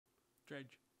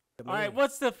Dredge. All right,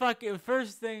 what's the fucking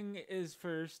first thing is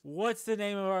first? What's the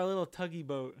name of our little tuggy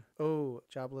boat? Oh,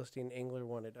 job listing angler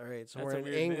wanted. All right, so That's we're an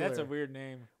angler. That's a weird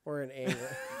name. We're an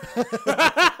angler.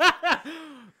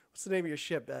 What's the name of your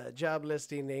ship? Job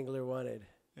listing angler wanted.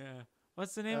 Yeah.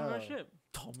 What's the name of our ship?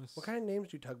 Thomas. What kind of names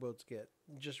do tugboats get?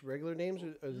 Just regular names?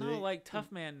 Or no, like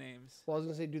tough man names. Well, I was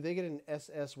going to say, do they get an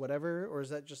SS whatever, or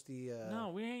is that just the... No,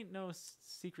 we ain't no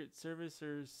Secret Service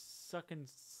or sucking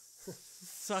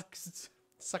socks.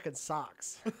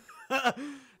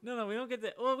 No, we don't get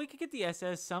the... Well, we could get the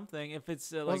SS something if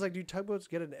it's... I was like, do tugboats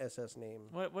get an SS name?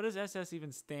 What does SS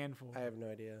even stand for? I have no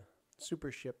idea.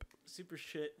 Super ship. Super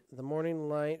shit. The morning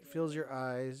light fills your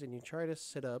eyes, and you try to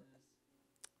sit up.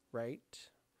 Right?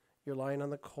 You're lying on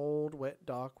the cold, wet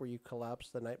dock where you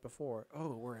collapsed the night before.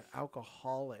 Oh, we're an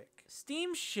alcoholic.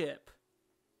 Steamship.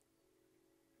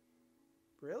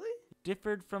 Really?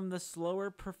 Differed from the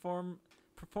slower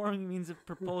performing means of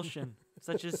propulsion,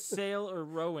 such as sail or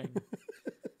rowing.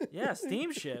 Yeah,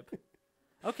 steamship.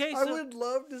 Okay, so I would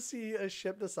love to see a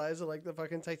ship the size of like the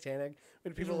fucking Titanic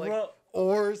with people like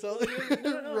oars rowing.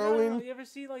 No. You ever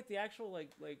see like the actual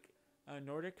like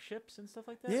Nordic ships and stuff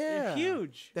like that? Yeah, they're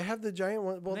huge. They have the giant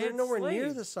one. Well, they're nowhere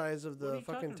near the size of the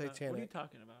fucking Titanic. What are you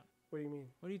talking about? What do you mean?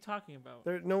 What are you talking about?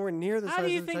 They're nowhere near the size of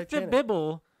the Titanic. How do you think the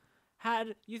Bibble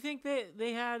had? You think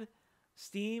they had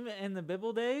steam in the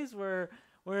Bibble days where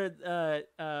what,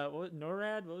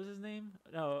 NORAD? What was his name?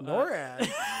 No,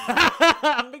 NORAD.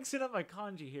 I'm mixing up my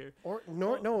kanji here.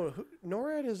 No,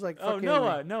 NORAD is like fucking...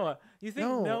 Noah. You think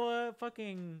Noah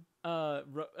fucking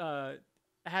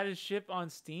had his ship on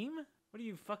steam? What are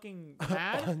you fucking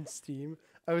mad? On steam?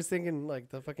 I was thinking like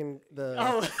the fucking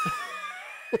Oh.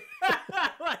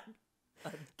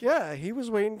 Yeah, he was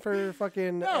waiting for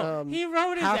fucking he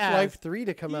rode his Half-Life ass. 3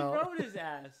 to come out. He rode his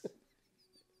ass.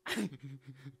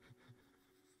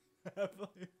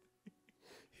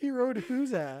 He rode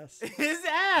whose ass? His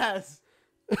ass.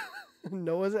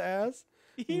 Noah's ass?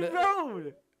 He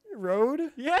rode.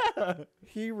 Rode? Yeah.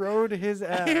 He rode his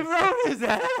ass. He rode his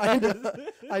ass.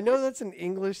 I know that's an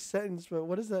English sentence, but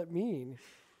what does that mean?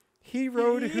 He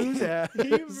rode whose ass?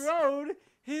 He rode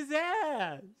his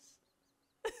ass.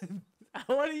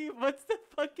 What's the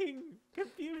fucking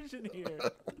confusion here?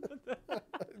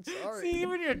 Sorry. See,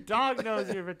 even your dog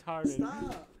knows you're retarded. No,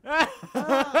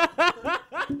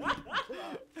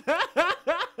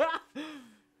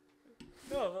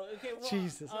 okay, well,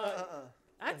 Jesus.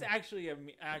 That's actually an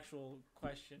actual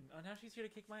question. Oh, now she's here to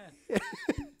kick my ass.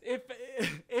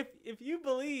 if you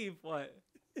believe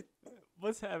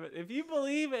what's happening? If you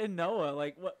believe in Noah,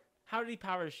 like what? How did he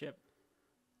power a ship?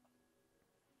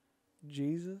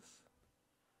 Jesus.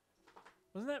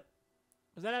 Wasn't that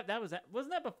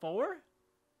before?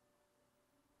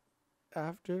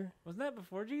 After? Wasn't that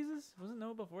before Jesus? Wasn't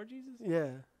Noah before Jesus?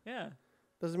 Yeah. Yeah.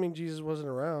 Doesn't mean Jesus wasn't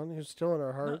around. He was still in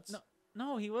our hearts.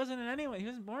 No, he wasn't in any way. He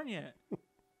wasn't born yet.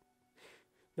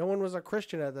 No one was a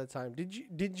Christian at that time.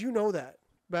 Did you know that?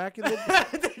 Back in the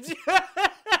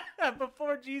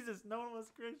before Jesus, no one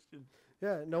was Christian.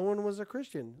 Yeah, no one was a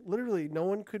Christian. Literally, no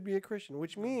one could be a Christian,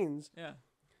 which means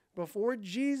before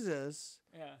Jesus,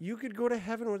 you could go to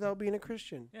heaven without being a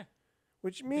Christian. Yeah.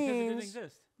 Which because it didn't means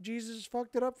exist. Jesus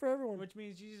fucked it up for everyone. Which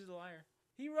means Jesus is a liar.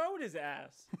 He rode his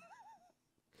ass.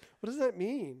 What does that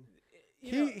mean?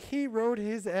 He rode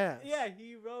his ass. Yeah,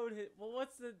 he rode his. Well,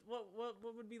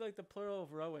 what would be like the plural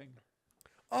of rowing?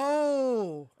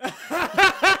 Oh.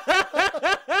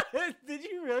 Did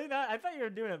you really not? I thought you were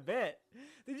doing a bit.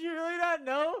 Did you really not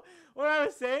know what I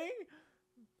was saying?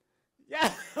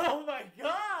 Yeah. Oh my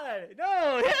God.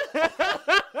 No.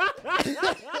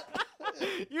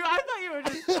 I thought you were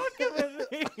just fucking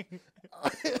with me.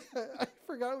 I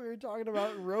forgot we were talking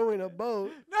about rowing a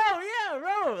boat. No, yeah,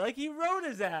 row. Like he rode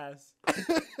his ass.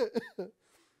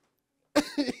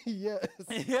 Yes.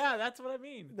 Yeah, that's what I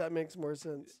mean. That makes more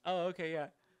sense. Oh, okay, yeah.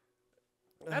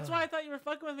 That's why I thought you were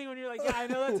fucking with me when you're like, yeah, I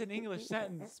know that's an English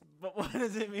sentence, but what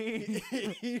does it mean?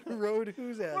 He rode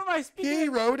whose ass? What am I speaking? He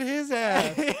rode his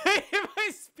ass. Am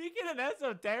I speaking in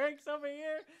esoterics over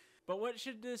here? But what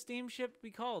should the steamship be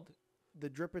called? The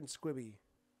Drippin' Squibby.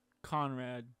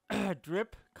 Conrad.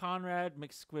 Drip Conrad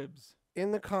McSquibs.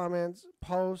 In the comments,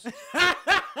 post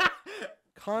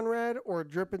Conrad or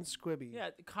Drippin' Squibby.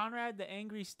 Yeah, Conrad the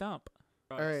Angry Stump.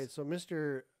 All right, so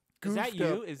Mr. Is that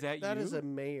you? Is that you? That is a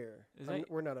mayor.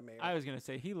 We're not a mayor. I was going to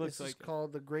say, he looks like... This is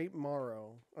called the Great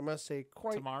Morrow. I must say,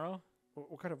 quite... Tomorrow?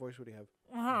 What kind of voice would he have?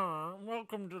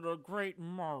 Welcome to the Great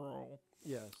Morrow.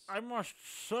 Yes. I must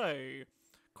say,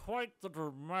 quite the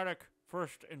dramatic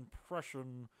first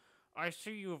impression. I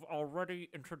see you've already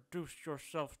introduced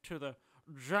yourself to the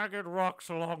jagged rocks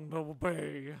along the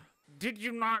bay. Did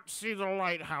you not see the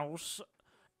lighthouse?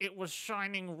 It was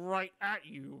shining right at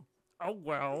you. Oh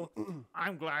well,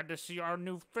 I'm glad to see our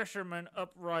new fisherman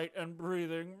upright and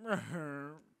breathing.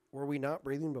 Were we not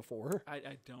breathing before? I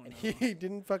don't know. He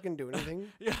didn't fucking do anything.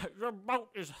 Yeah, your boat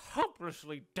is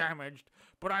hopelessly damaged,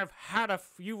 but I've had a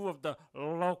few of the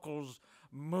locals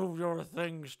move your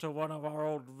things to one of our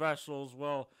old vessels.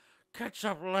 We'll catch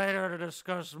up later to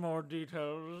discuss more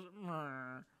details.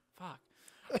 Fuck.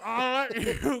 I'll let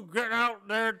you get out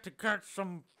there to catch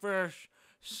some fish.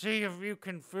 See if you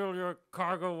can fill your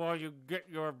cargo while you get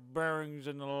your bearings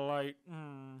in the light.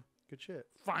 Good shit.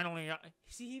 Finally,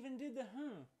 See, he even did the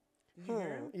Did you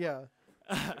hear him? Yeah.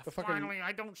 The fucking- finally,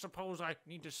 I don't suppose I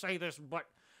need to say this, but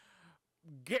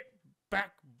get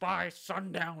back by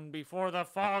sundown before the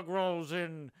fog rolls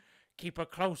in. Keep a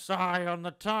close eye on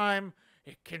the time.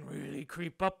 It can really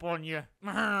creep up on you.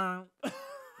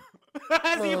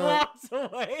 As he walks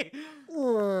away.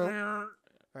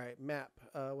 All right, map.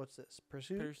 What's this?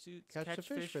 Pursuit? Catch the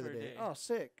fish for the day. Oh,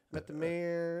 sick. Met the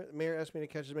mayor. The mayor asked me to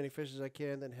catch as many fish as I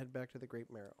can, then head back to the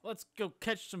Great Marrow. Let's go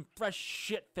catch some fresh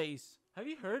shit face. Have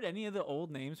you heard any of the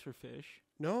old names for fish?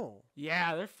 No.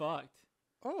 Yeah, they're fucked.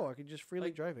 Oh, I could just freely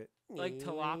Like- drive it. Like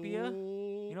tilapia?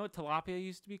 You know what tilapia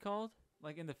used to be called?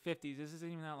 Like in the 50s. This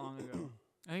isn't even that long ago.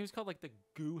 I think it was called like the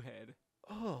goo head.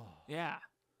 Oh. Yeah.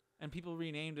 And people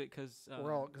renamed it because...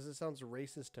 Because it sounds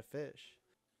racist to fish.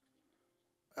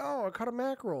 Oh, I caught a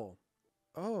mackerel.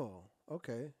 Oh,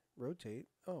 okay. Rotate.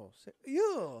 Oh,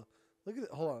 yeah. Look at it.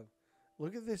 Hold on.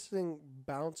 Look at this thing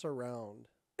bounce around.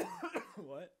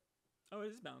 What? Oh, it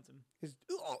is bouncing. It's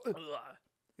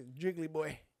jiggly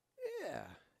boy. Yeah,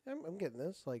 I'm getting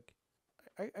this. Like,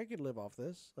 I could live off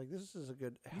this. Like, this is a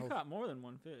good You health. caught more than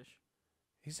one fish.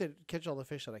 He said, catch all the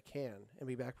fish that I can and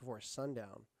be back before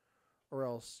sundown, or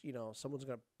else, someone's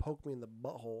gonna poke me in the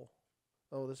butthole.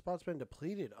 Oh, the spot's been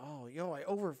depleted. Oh, yo, I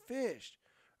overfished.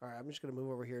 All right, I'm just gonna move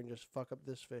over here and just fuck up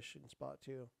this fishing spot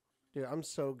too. Dude, I'm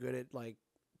so good at like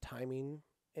timing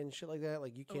and shit like that.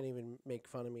 Like, you can't even make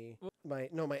fun of me. My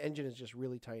engine is just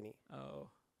really tiny. Oh.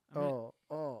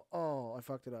 I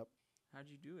fucked it up. How'd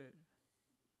you do it?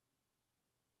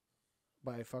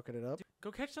 By fucking it up. Dude,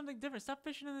 go catch something different. Stop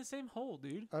fishing in the same hole,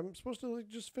 dude. I'm supposed to like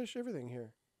just fish everything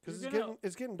here because You're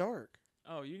it's getting dark.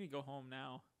 Oh, you need to go home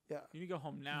now. Yeah. You need to go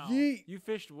home now. Yeet. You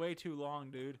fished way too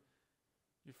long, dude.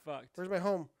 You're fucked. Where's my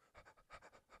home?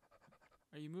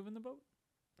 Are you moving the boat?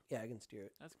 Yeah, I can steer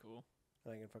it. That's cool.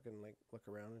 And I can fucking like look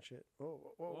around and shit. Whoa.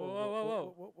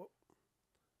 Whoa.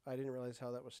 I didn't realize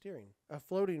how that was steering. A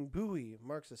floating buoy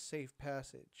marks a safe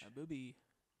passage A booby.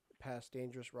 past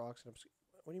dangerous rocks and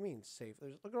what do you mean safe?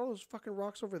 Look at all those fucking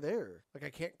rocks over there. Like, I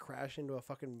can't crash into a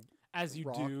fucking As you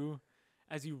rock. do.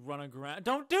 As you run aground.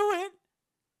 Don't do it!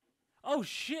 Oh,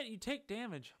 shit. You take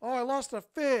damage. Oh, I lost a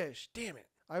fish. Damn it.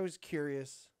 I was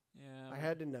curious. Yeah. I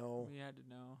had to know. We had to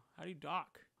know. How do you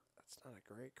dock? That's not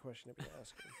a great question to be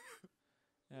asking.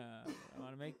 I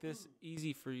want to make this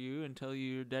easy for you until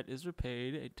your debt is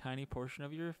repaid. A tiny portion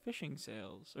of your fishing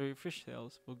sales or your fish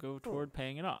sales will go toward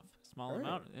paying it off. A small Alright.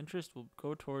 amount of interest will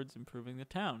go towards improving the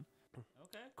town.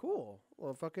 Okay. Cool.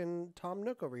 Well, fucking Tom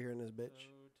Nook over here in this bitch.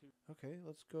 Okay,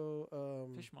 let's go.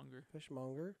 Fishmonger.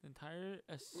 Fishmonger. The entire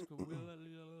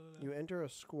You enter a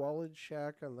squalid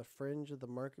shack on the fringe of the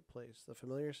marketplace. The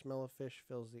familiar smell of fish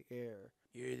fills the air.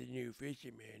 You're the new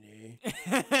fisherman,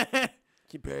 eh?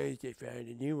 Surprised they found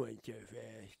a new one so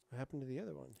fast. What happened to the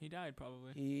other one? He died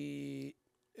probably. He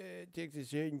takes a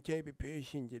certain type of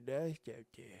person to last out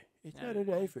there. It's Yeah, not a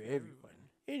life for everyone. everyone.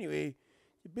 Anyway,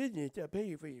 the business, I'll pay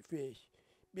you for your fish.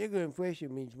 Bigger and fresher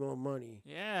means more money.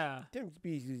 Yeah. Some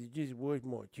species are just worth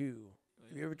more too.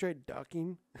 Have you ever tried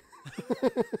ducking?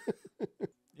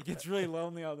 It gets really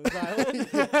lonely on this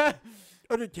island.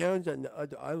 Other towns on the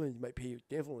other islands might pay you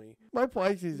differently. My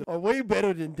prices are way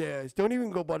better than theirs. Don't even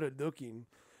go bother looking.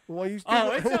 While you still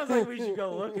Oh, it sounds like we should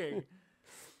go looking.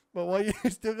 But while you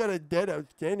still got a debt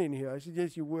outstanding here, I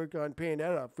suggest you work on paying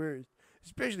that off first.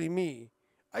 Especially me.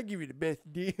 I give you the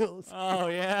best deals. Oh,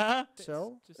 yeah?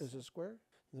 So, is it square?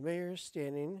 The mayor is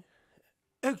standing.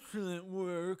 Excellent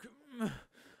work.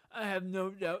 I have no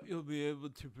doubt you'll be able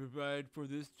to provide for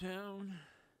this town.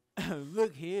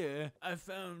 Look here, I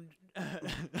found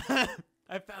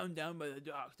down by the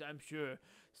docks. I'm sure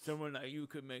someone like you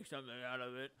could make something out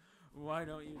of it. Why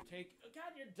don't you take...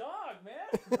 God, your dog,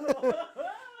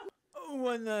 man!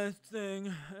 One last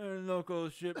thing. Our local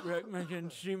shipwright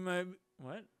mentioned she might...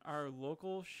 What? Our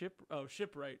local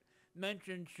shipwright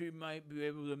mentioned she might be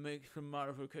able to make some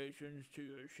modifications to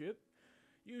your ship.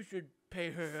 You should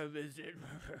pay her a visit.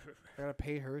 I gotta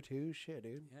pay her too? Shit,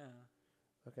 dude. Yeah.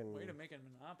 Fucking Way to make a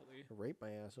monopoly. rape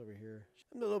my ass over here.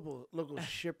 I'm the local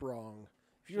ship wrong.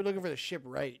 If you're looking for the ship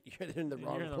right, you're in the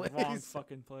wrong You're in place. the wrong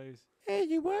fucking place. Hey,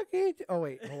 you walk in. Oh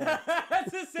wait, hold on.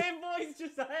 That's the same voice,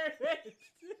 just higher pitched.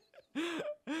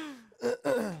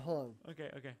 Hold Okay.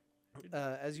 on.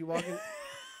 As you walk in.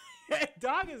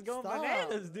 Dog is going Stop.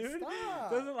 bananas, dude.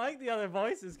 Stop. Doesn't like the other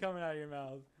voices coming out of your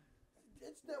mouth.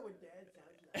 That's not what Dad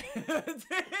sounds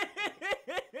like.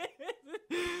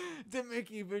 To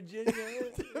Mickey, Virginia.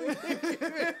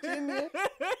 Virginia.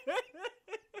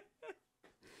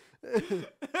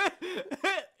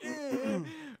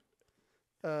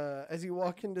 As you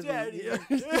walk into Daddy.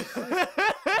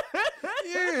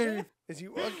 as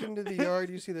you walk into the yard,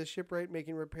 you see the shipwright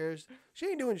making repairs. She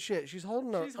ain't doing shit. She's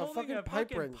holding a fucking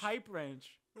pipe wrench. pipe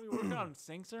wrench. We working on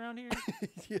sinks around here?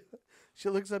 Yeah. She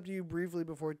looks up to you briefly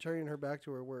before turning back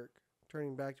to her work.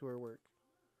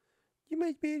 You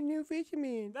must be a new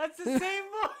fisherman. That's the same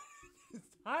voice. It's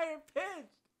higher pitched.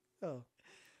 Oh.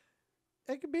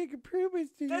 I can make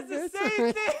improvements to That's your the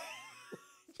same thing.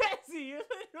 Jesse, you're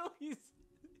literally...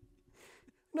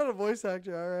 I'm not a voice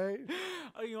actor, all right?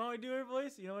 Oh, you want me to do her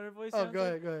voice? You know what her voice Oh, sounds go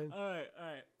like? ahead. All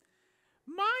right.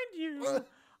 Mind you,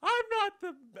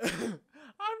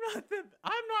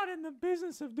 I'm not in the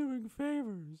business of doing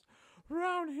favors.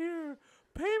 Around here,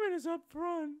 payment is up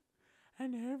front,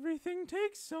 and everything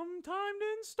takes some time to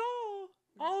install.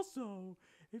 Also,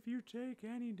 if you take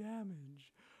any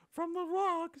damage from the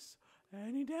rocks,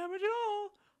 any damage at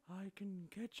all, I can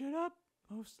catch it up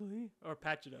mostly, or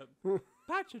patch it up.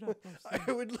 Patch it up mostly.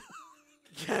 I would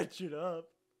Catch it up.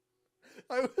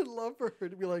 I would love for her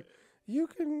to be like, you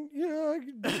can, I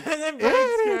can And then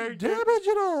any damage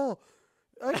at all.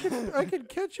 I can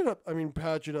catch it up. I mean,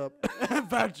 patch it up.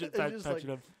 patch it, It patch, just, patch like, it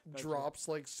up. Patch Drops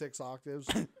like 6 octaves.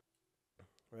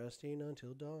 Resting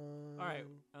until dawn. All right,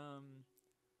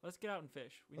 let's get out and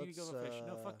fish. We need to go Let's, fish.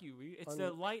 No, fuck you. It's un-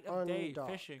 the light of day. undock.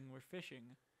 Fishing. We're fishing.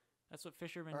 That's what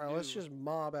fishermen All right, do. let's just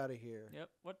mob out of here. Yep.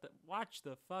 What the? Watch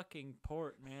the fucking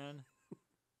port, man.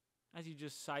 As you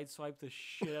just sideswipe the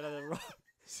shit out of the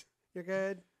rocks. You're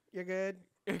good. You're good.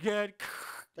 You're good.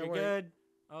 Don't You're worry. good.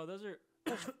 Oh, those are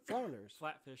Flounders.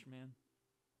 flatfish, man.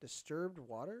 Disturbed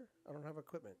water? I don't have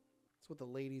equipment. That's what the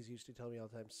ladies used to tell me all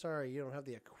the time. Sorry, you don't have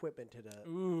the equipment to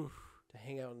Ooh.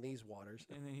 hang out in these waters.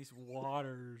 And then these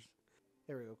waters.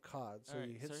 There we go, cod. So All right,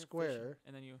 you hit start square, fishing,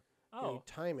 and then you. and you Oh,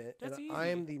 time it, that's and I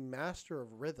easy. am the master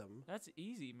of rhythm. that's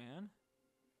easy, man.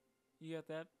 You got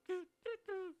that?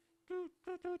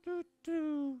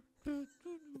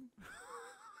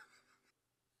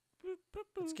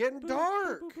 It's getting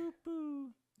dark.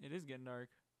 It is getting dark.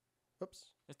 Oops.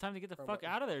 It's time to get the Wrong fuck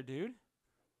button. out of there, dude.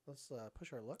 Let's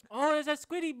push our luck. Oh, there's that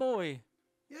squiddy boy.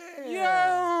 Yeah.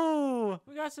 Yo!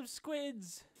 We got some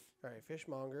squids. All right,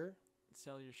 fishmonger.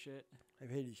 Sell your shit. I've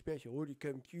had a special order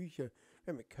come through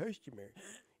from a customer.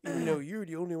 Even though you're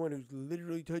the only one who's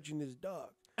literally touching this dog.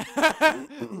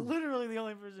 Literally the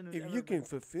only person who's If ever you can been-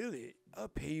 fulfill it, I'll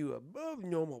pay you above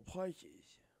normal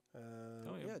prices. me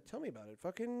Yeah, tell me about it.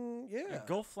 Fucking, a yeah.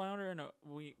 Gulf flounder and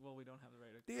we don't have the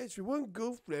right. They asked for 1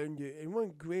 gulf flounder and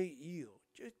 1 gray eel.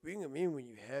 Just bring them in when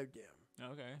you have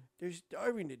them. Okay. They're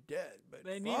starving to death, but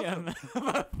They fuck need 'em. them.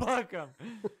 But fuck them.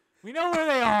 We know where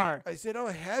they are. I said I'll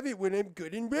have it when I'm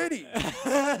good and ready.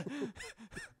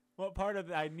 What part of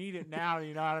the I need it now do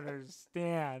you not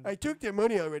understand? I took their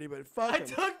money already, but fuck I 'em.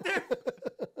 took their.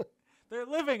 They're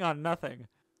living on nothing.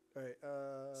 All right,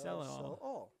 Sell it sell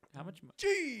all. How much?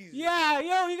 Jeez. Yeah,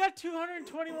 yo, you got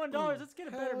 $221. Let's get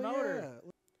a better Hell motor.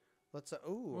 yeah. Let's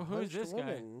ooh, Well, a who's hunched this guy?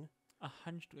 woman A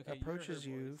hunched. Okay, approaches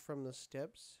you're her you voice. from the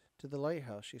steps to the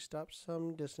lighthouse. She stops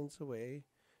some distance away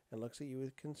and looks at you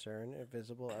with concern and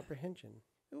visible apprehension.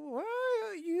 Why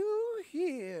are you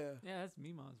here? Yeah, that's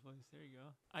Mima's voice. There you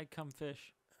go. I come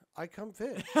fish. I come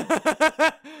fish.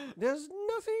 There's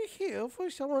nothing here for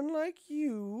someone like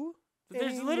you.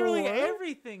 There's literally anymore.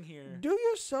 everything here. Do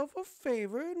yourself a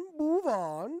favor and move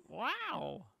on.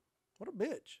 Wow. What a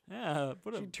bitch. Yeah,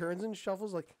 put She a turns and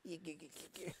shuffles like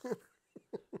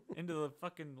into the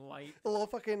fucking light. a little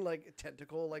fucking like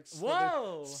tentacle like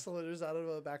Whoa. slithers out of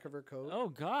the back of her coat. Oh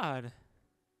God.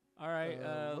 All right.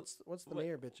 What's the what-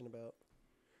 mayor bitching about?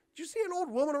 Did you see an old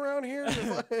woman around here?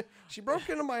 She broke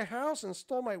into my house and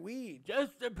stole my weed.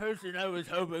 Just the person I was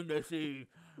hoping to see.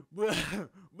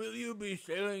 Will you be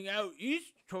sailing out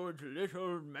east towards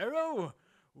Little Merrow?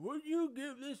 Would you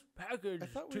give this package I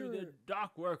thought to we the were-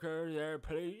 dock worker there,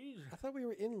 please? I thought we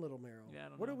were in Little Merrill. Yeah, I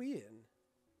don't what know. are we in?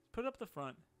 Put up the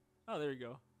front. Oh, there you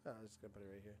go. Oh, I was just gonna put it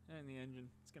right here. And the engine.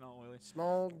 It's getting all oily.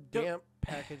 Small, Don't- damp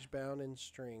package bound in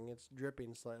string. It's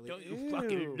dripping slightly. Don't you Ew,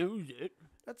 fucking lose it.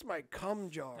 That's my cum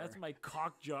jar. That's my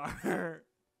cock jar.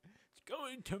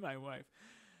 going to my wife.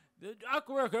 The dock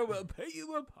worker will pay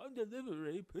you upon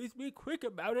delivery. Please be quick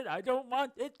about it. I don't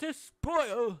want it to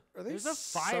spoil. Are they There's a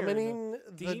fire in summoning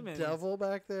the demons. devil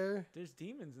back there? There's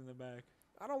demons in the back.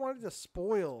 I don't want it to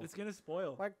spoil. It's gonna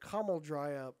spoil. My cum will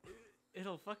dry up.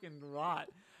 It'll fucking rot.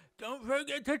 Don't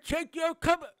forget to check your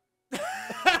cupboard. Don't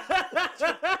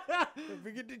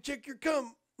forget to check your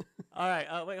cum. All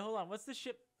right. Wait, hold on. What's the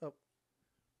ship?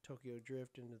 Tokyo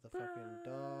drift into the fucking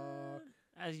dock.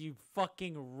 As you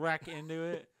fucking wreck into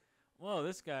it. Whoa,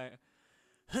 this guy.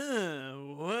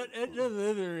 What a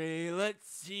delivery. Let's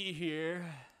see here.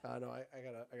 No, I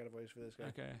got a voice for this guy.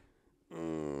 Okay.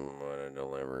 What a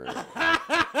delivery.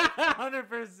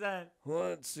 100%.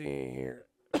 Let's see here.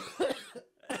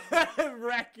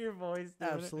 Wreck your voice.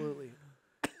 Doing Absolutely.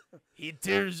 He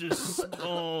tears a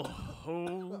small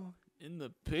hole in the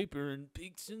paper and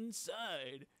peeks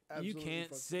inside. Absolutely You can't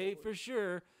fucking say totally. for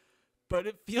sure, but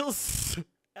it feels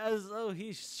as though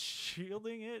he's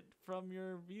shielding it from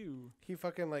your view. He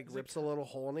fucking like Is it rips a little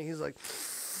hole in it. He's like,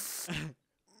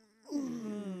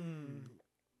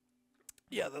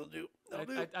 yeah, that'll do. That'll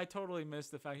do. I totally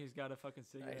missed the fact he's got a fucking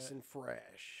cigarette. Nice and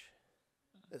fresh.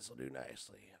 This'll do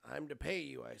nicely. I'm to pay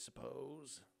you, I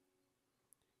suppose.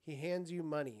 He hands you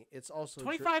money. It's also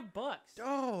 $25.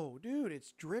 Oh, dude,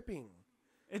 it's dripping.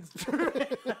 It's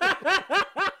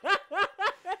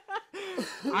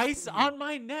ice on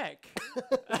my neck.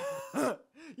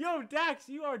 Yo, Dax,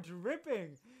 you are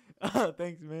dripping. Oh,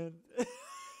 thanks, man.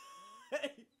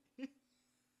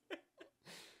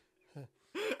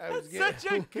 That's such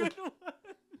a good one.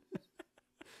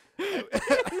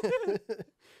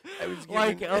 I was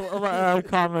Like,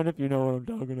 comment if you know what I'm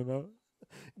talking about.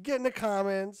 get in the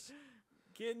comments.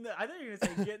 I thought you were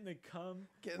gonna say get in the cum.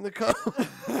 Get in the cum.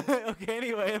 Okay,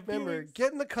 anyway, Remember,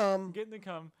 get in the cum. Get in the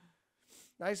cum.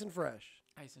 Nice and fresh.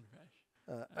 Nice and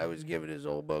fresh. I was given this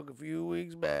old book a few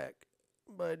weeks back,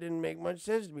 but it didn't make much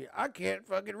sense to me. I can't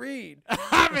fucking read.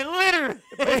 I'm illiterate.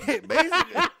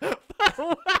 Basically,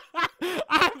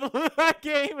 I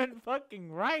can't even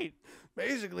fucking write.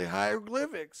 basically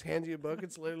hieroglyphics. Hands you a book.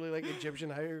 It's literally like Egyptian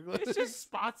hieroglyphics. It's just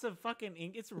spots of fucking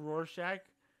ink. It's Rorschach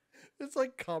It's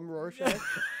like cum Rorschach.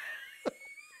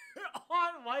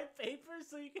 on white paper,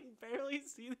 so you can barely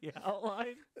see the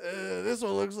outline. This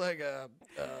one looks like a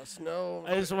snow.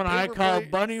 This one I paper call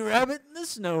plate. Bunny Rabbit in the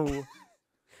Snow.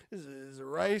 This is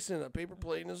rice and a paper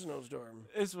plate in a snowstorm.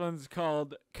 This one's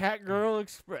called Cat Girl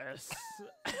Express.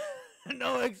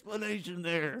 No explanation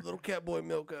there. Little Catboy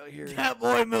milk out here.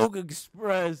 Catboy Milk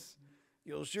Express.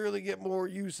 You'll surely get more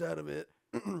use out of it.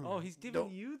 Oh, he's giving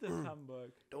Don't- you the cum book.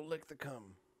 Don't lick the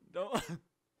cum. Don't.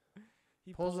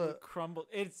 He Pulls pulls a- a crumbled.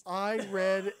 It's I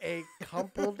read a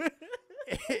crumpled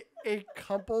a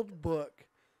crumpled book.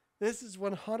 This is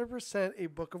 100% a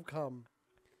book of cum.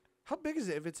 How big is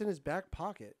it if it's in his back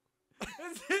pocket?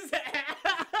 It's his ass.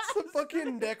 It's the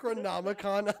fucking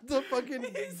Necronomicon of the fucking...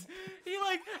 He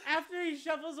like after he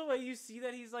shuffles away, you see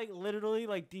that he's like literally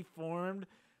like deformed.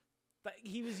 But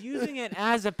he was using it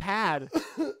as a pad.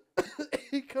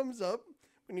 He comes up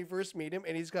when you first meet him,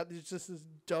 and he's got just this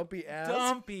dumpy ass.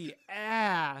 Dumpy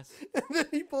ass. And then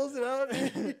he pulls it out, and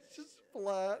he's just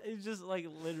flat. It's just like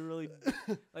literally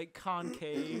like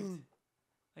concaved.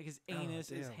 Like his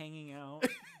anus is damn. hanging out.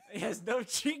 He has no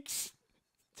cheeks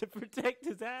to protect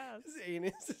his ass. His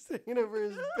anus is hanging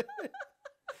over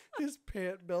his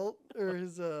pant belt, or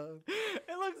his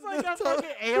It looks like a That's fucking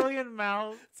alien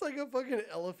mouth. It's like a fucking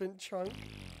elephant chunk.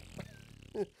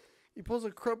 He pulls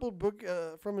a crumpled book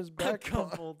from his back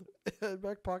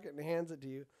back pocket and hands it to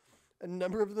you. A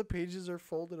number of the pages are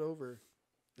folded over.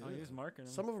 Oh, he's marking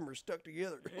them. Some of them are stuck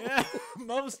together. Yeah,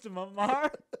 most of them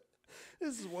are.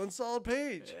 This is one solid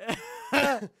page.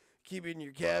 Keep it in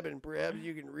your cabin. Perhaps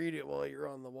you can read it while you're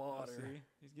on the Oh, water. see?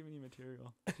 He's giving you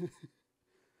material.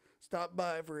 Stop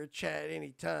by for a chat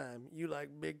anytime. You like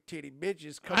big titty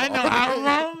bitches. Come I on. know how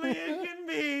lonely it can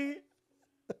be.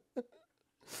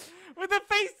 With a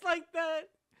face like that.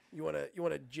 You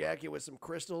wanna jack it with some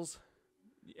crystals?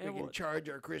 Yeah, We can charge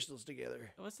our crystals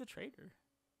together. what's the trader?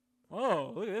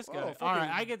 Whoa, look at this guy. Oh, All right,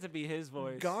 fucking I get to be his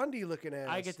voice. Gandhi looking ass.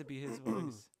 I get to be his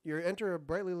voice. You enter a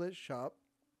brightly lit shop.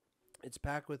 It's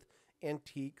packed with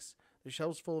antiques. The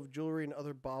shelves full of jewelry and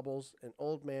other baubles. An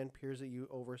old man peers at you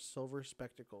over silver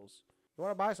spectacles. You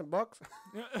want to buy some books?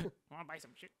 Want to buy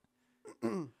some shit?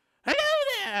 Hello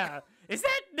there. Is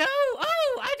that no?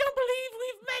 Oh, I don't believe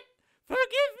we've met.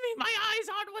 Forgive me, my eyes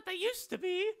aren't what they used to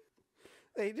be.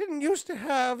 They didn't used to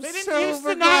have They didn't silver used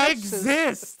to not glasses.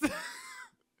 exist.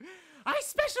 I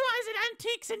specialize in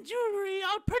antiques and jewelry.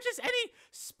 I'll purchase any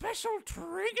special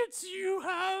trinkets you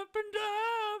happen to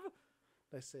have.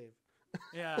 Nice save.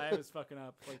 Yeah, I was fucking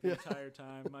up like the Yeah. entire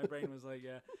time. My brain was like,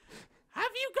 yeah.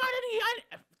 Have you got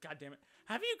any? God damn it!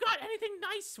 Have you got anything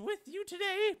nice with you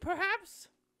today? Perhaps.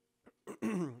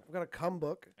 I've got a cum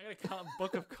book. I got a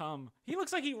book of cum. He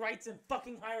looks like he writes in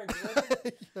fucking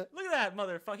hieroglyphics. Yeah. Look at that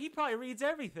motherfucker. He probably reads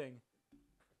everything.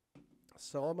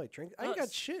 Sell all my trinkets. I ain't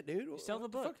got shit, dude. Sell the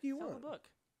What book. The fuck do you Sell want? the book.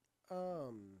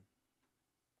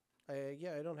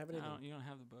 I don't have anything. You don't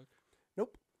have the book.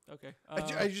 Nope. Okay.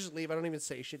 I just leave. I don't even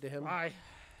say shit to him. Bye.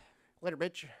 Later,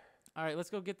 bitch. All right, let's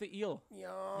go get the eel. Yeah.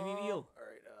 You need eel. All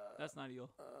right. That's not eel.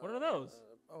 What are those?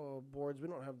 Boards. We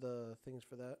don't have the things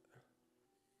for that.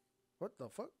 What the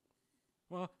fuck?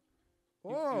 Well,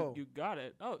 Whoa. you got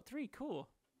it. Oh, 3. Cool.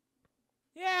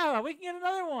 Yeah, we can get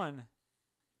another one.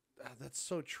 That's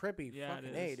so trippy. Yeah, Fucking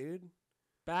it A, is. dude.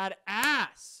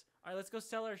 Badass. All right, let's go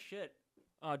sell our shit.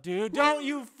 Oh, dude, don't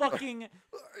you fucking...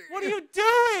 What are you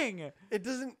doing? It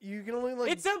doesn't. You can only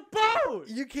like. It's a boat.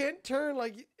 You can't turn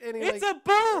like any. It's like, a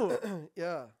boat.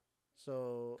 yeah.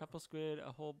 So. Couple squid,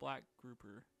 a whole black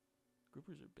grouper.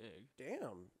 Groupers are big.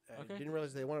 Damn. I Okay. didn't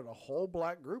realize they wanted a whole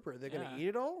black grouper. They're gonna Yeah. eat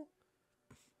it all.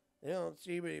 They don't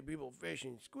see many people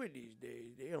fishing squid these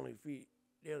days. They only feed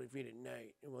at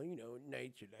night. Well,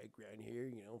 nights are like around here.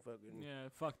 Fucking. Yeah,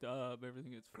 fucked up.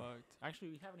 Everything gets fucked. Actually,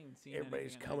 we haven't even seen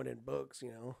Everybody's anything coming in books.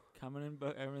 Coming in,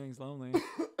 but everything's lonely.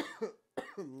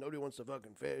 Nobody wants to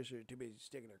fucking fish. They're too busy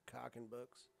sticking their cock in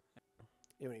books.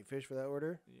 You have any fish for that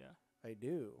order? Yeah. I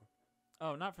do.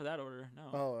 Oh, not for that order. No.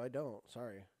 Oh, I don't.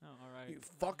 Sorry. No, all right. You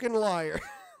fucking liar.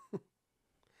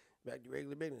 Back to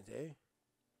regular business, eh?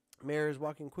 Mayor is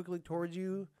walking quickly towards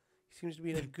you. He seems to be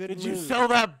in a good Did mood. you sell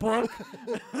that book?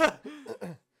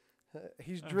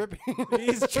 He's dripping.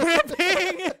 He's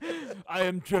dripping. I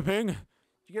am dripping. Did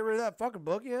you get rid of that fucking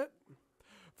book yet?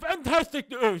 Fantastic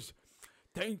news.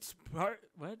 Thanks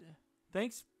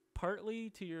partly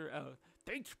to your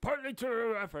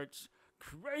efforts.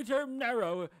 Crater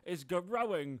Narrow is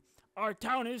growing. Our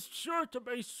town is sure to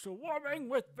be swarming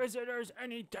with visitors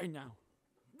any day now.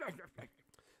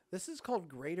 This is called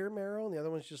Greater Marrow, and the other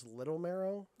one's just Little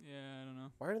Marrow. Yeah, I don't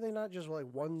know. Why are they not just like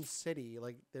one city?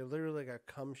 Like they're literally like a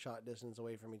cum shot distance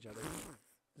away from each other.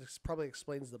 This probably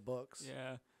explains the books.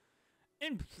 Yeah.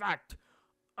 In fact,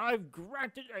 I've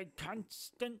granted a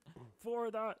consent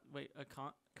for the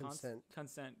Consent.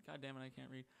 Consent. God damn it, I can't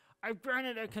read. I've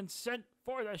granted a consent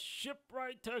for the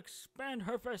shipwright to expand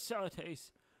her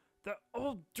facilities. The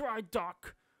old dry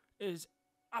dock is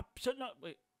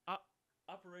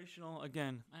operational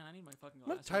again. Man, I need my fucking I'm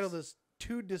gonna glasses. title this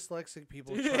 "Two Dyslexic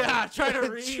People." Yeah, try to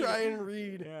read. Try and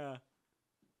read. Yeah.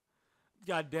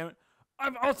 God damn it.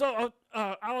 I've also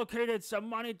allocated some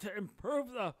money to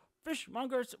improve the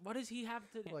fishmongers. What does he have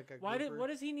to? Like a What grouper?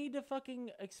 does he need to fucking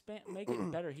make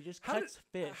it better? He just How cuts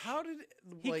fish. How did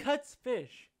he like cuts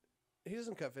fish? he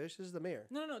doesn't cut fish? This is the mayor.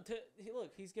 No.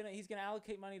 Look, he's gonna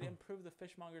allocate money to improve the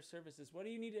fishmonger services. What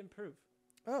do you need to improve?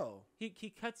 Oh, He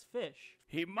cuts fish.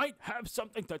 He might have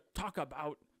something to talk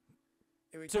about.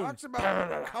 if he Soon. talks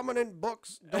about coming in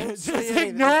books, don't Just say anything.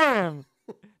 ignore him.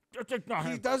 Just ignore He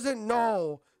him. doesn't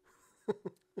know.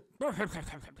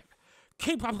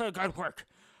 Keep up the good work.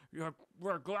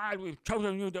 We're glad we've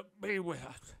chosen you to be with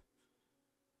us.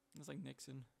 It's like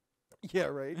Nixon. Yeah,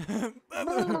 right.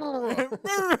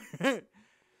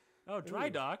 Oh, dry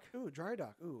dock. Ooh, dry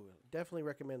dock. Ooh, definitely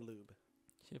recommend lube.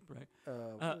 Shipwreck.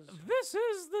 What is- This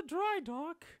is the dry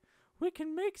dock. We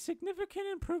can make significant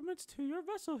improvements to your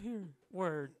vessel here.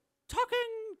 We're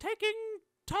taking,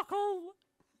 tackle,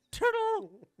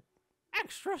 turtle,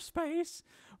 extra space,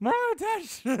 more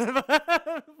attention,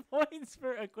 points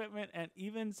for equipment, and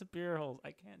even superior holes.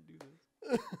 I can't do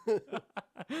this.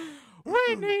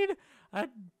 We need a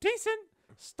decent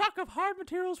stock of hard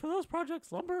materials for those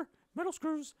projects: lumber, metal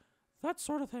screws, that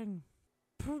sort of thing.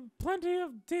 Plenty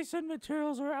of decent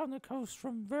materials around the coast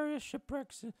from various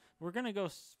shipwrecks. We're gonna go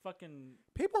fucking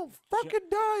People fucking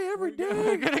die every day.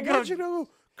 We're gonna I go- want you to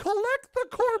collect the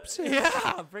corpses.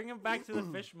 yeah. Bring him back to the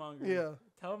fishmonger. Yeah.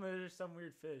 Tell him there's some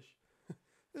weird fish.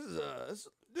 This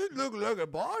looks like a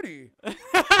body.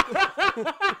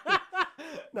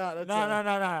 Nah, that's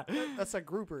No. That's a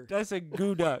grouper. That's a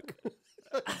goo duck.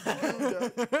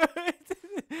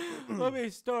 Will be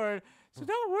stored, so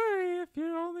don't worry if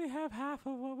you only have half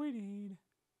of what we need.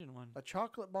 One. A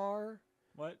chocolate bar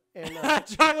What? and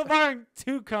Chocolate bar and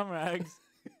 2 cum rags.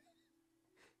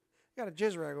 got a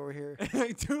jizz rag over here.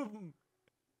 2 of them.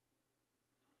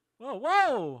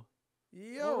 Whoa!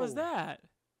 Yo, What was that?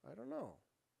 I don't know.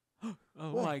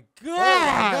 Oh What? my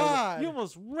god! God. You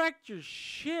almost wrecked your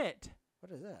shit.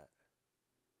 What is that?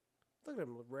 Look at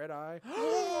him, with red eye.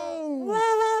 Whoa!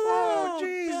 Oh,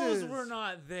 Jesus. Those were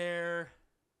not there.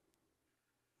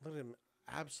 Look at him,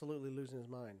 absolutely losing his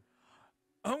mind.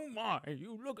 Oh my,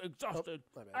 you look exhausted.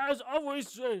 My bad. As always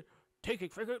say, taking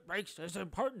frequent breaks is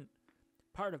important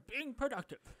part of being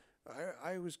productive.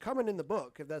 I was coming in the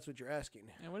book, if that's what you're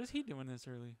asking. And what is he doing this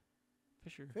early?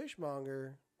 Fisher.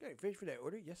 Fishmonger. Got any fish for that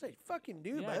order? Yes, I fucking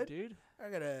do, Yeah, bud. dude. I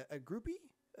got a groupie.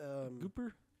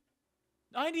 Gooper.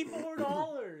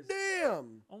 $94.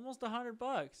 Damn. Almost $100.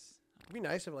 It'd be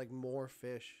nice if like more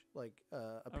fish like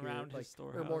appeared, Around like, his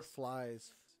or storehouse. more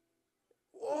flies.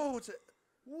 Whoa, what's it?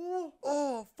 Whoa,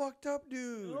 oh, fucked up,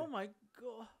 dude. Oh my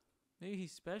god. Maybe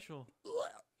he's special.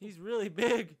 He's really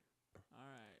big. All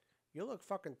right. You look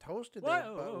fucking toasted What?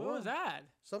 there. But What was that?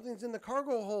 Something's in the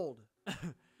cargo hold.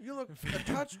 You look a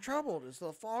touch troubled. Is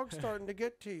the fog starting to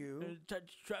get to you?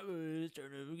 Touch trouble is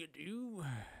starting to get to you.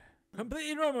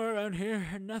 Completely normal around here,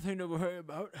 and nothing to worry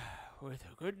about. With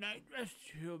a good night rest,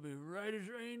 you'll be right as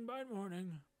rain by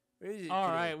morning. What is it All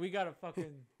today? right, we got to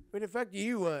fucking... What the fuck do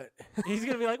you want? He's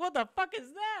going to be like, what the fuck is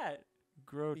that?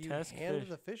 Grotesque You handed fish.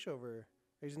 the fish over.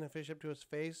 Raising the fish up to his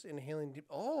face, inhaling deep.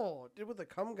 Oh, did what the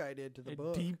cum guy did to the A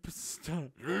book. deep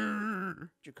stunt. Did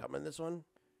you come in this one?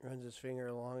 Runs his finger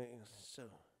along it. So,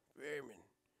 vermin.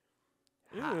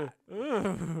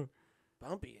 Hot.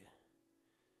 Bumpy.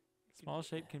 Small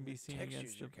shape can be seen Textures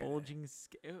against the are kinda- bulging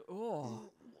skin.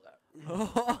 Oh.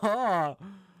 Oh.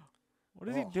 What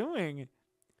is he Oh. doing?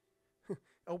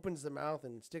 Opens the mouth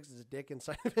and sticks his dick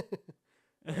inside of it.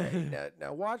 Hey,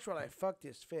 now watch while I fuck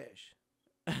this fish.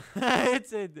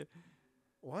 It's a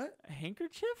What?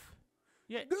 handkerchief?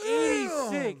 Yeah,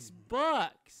 Damn! $86.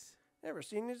 Never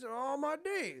seen this in all my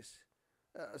days.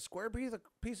 A square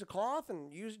piece of cloth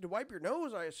and use it to wipe your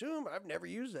nose, I assume. I've never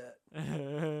used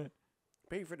that.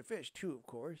 Pay for the fish, too, of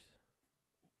course.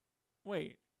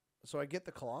 Wait. So I get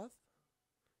the cloth.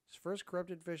 It's the first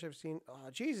corrupted fish I've seen. Oh,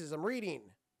 Jesus, I'm reading.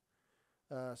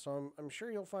 So I'm sure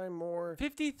you'll find more.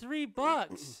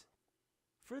 $53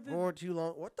 for the. More too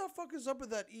long. What the fuck is up with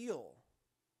that eel?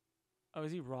 Oh,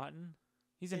 is he rotten?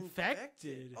 He's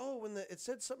infected. Oh, when it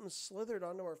said something slithered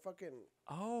onto our fucking.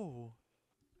 Oh.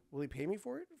 Will he pay me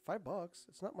for it? $5.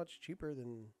 It's not much cheaper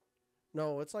than.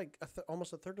 No, it's like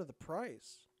almost a third of the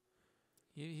price.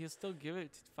 He'll still give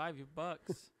it $5.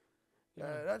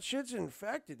 Yeah. That shit's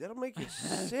infected. That'll make you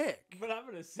sick. But I'm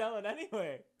gonna sell it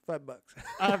anyway. $5.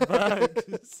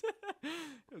 $5.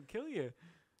 It'll kill you.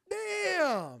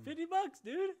 Damn. $50,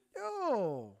 dude.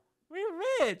 Yo. We're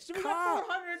rich. We got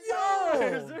Yo.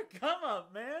 $400. Come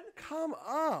up, man. Come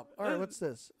up. All right, what's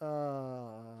this?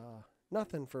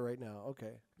 Nothing for right now.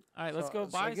 Okay. All right, let's go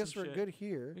buy so I guess some we're shit. good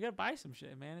here. We gotta buy some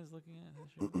shit. Man is looking at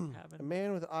this A cabin.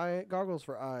 man with goggles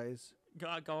for eyes,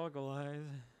 Got goggle eyes.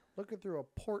 looking through a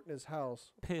port in his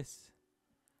house. Piss.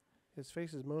 His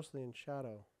face is mostly in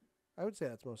shadow. I would say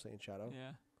that's mostly in shadow.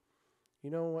 Yeah. You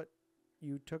know what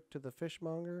you took to the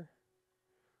fishmonger?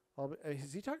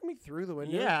 Is he talking me through the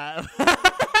window? Yeah.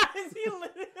 Is he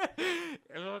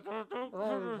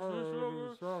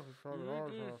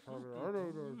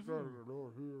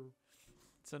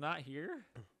So not here?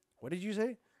 What did you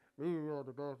say?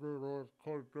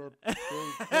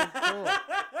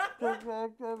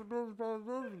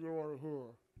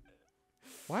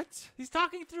 What? He's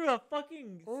talking through a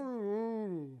fucking...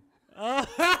 Oh,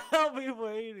 I'll be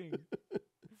waiting.